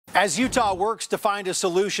As Utah works to find a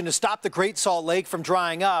solution to stop the Great Salt Lake from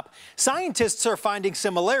drying up, scientists are finding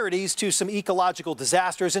similarities to some ecological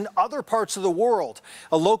disasters in other parts of the world.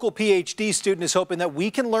 A local PhD student is hoping that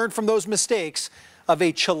we can learn from those mistakes of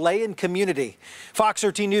a Chilean community. Fox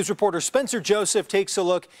 13 News reporter Spencer Joseph takes a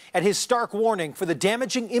look at his stark warning for the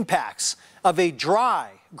damaging impacts of a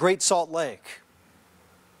dry Great Salt Lake.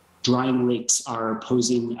 Drying lakes are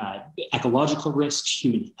posing ecological risks,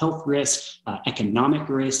 human health risks, economic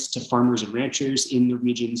risks to farmers and ranchers in the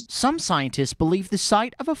regions. Some scientists believe the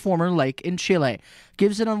site of a former lake in Chile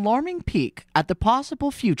gives an alarming peek at the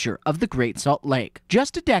possible future of the Great Salt Lake.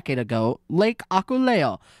 Just a decade ago, Lake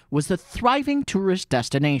Aculeo was a thriving tourist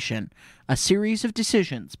destination. A series of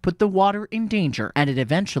decisions put the water in danger, and it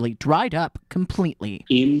eventually dried up completely.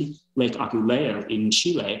 In Lake Aculeo in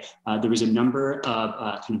Chile, there was a number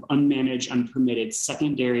of kind of unmanaged, unpermitted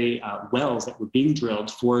secondary wells that were being drilled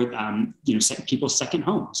for people's second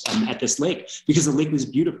homes at this lake, because the lake was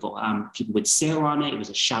beautiful. People would sail on it. It was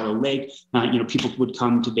a shallow lake. People would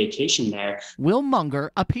come to vacation there. Will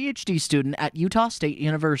Munger, a PhD student at Utah State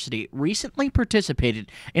University, recently participated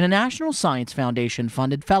in a National Science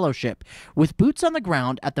Foundation-funded fellowship with boots on the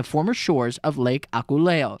ground at the former shores of Lake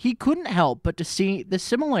Aculeo. He couldn't help but to see the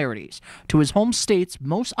similarities to his home state's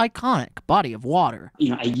most iconic body of water.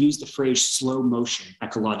 I use the phrase slow motion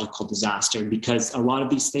ecological disaster because a lot of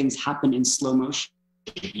these things happen in slow motion.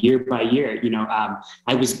 Year by year.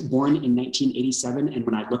 I was born in 1987, and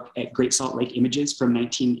when I look at Great Salt Lake images from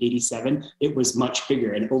 1987, it was much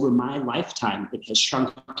bigger. And over my lifetime, it has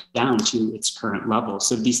shrunk down to its current level.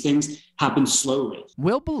 So these things happen slowly.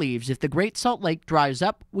 Will believes if the Great Salt Lake dries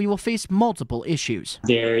up, we will face multiple issues.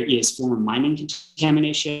 There is former mining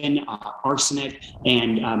contamination, arsenic,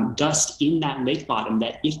 and dust in that lake bottom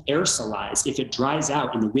that, if aerosolized, if it dries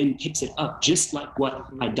out and the wind picks it up, just like what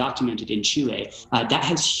I documented in Chile, that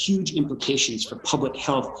has huge implications for public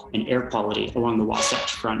health and air quality along the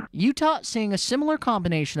Wasatch Front. Utah seeing a similar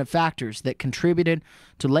combination of factors that contributed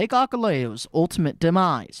to Lake Aculeo's ultimate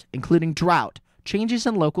demise, including drought, changes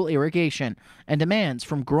in local irrigation, and demands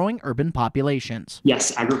from growing urban populations.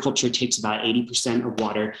 Yes, agriculture takes about 80% of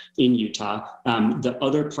water in Utah. The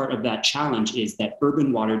other part of that challenge is that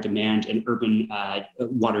urban water demand and urban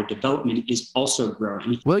water development is also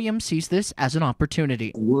growing. Williams sees this as an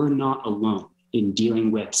opportunity. We're not alone in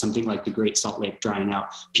dealing with something like the Great Salt Lake drying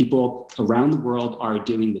out. People around the world are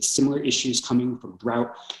dealing with similar issues coming from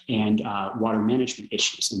drought and water management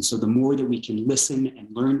issues. And so the more that we can listen and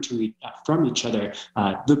learn from each other,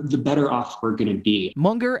 the better off we're going to be.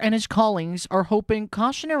 Munger and his colleagues are hoping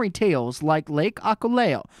cautionary tales like Lake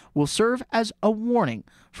Aculeo will serve as a warning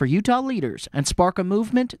for Utah leaders and spark a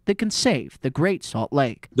movement that can save the Great Salt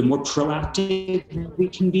Lake. The more proactive we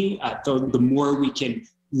can be, the more we can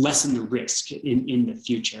lessen the risk in the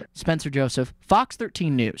future. Spencer Joseph, Fox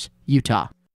 13 News, Utah.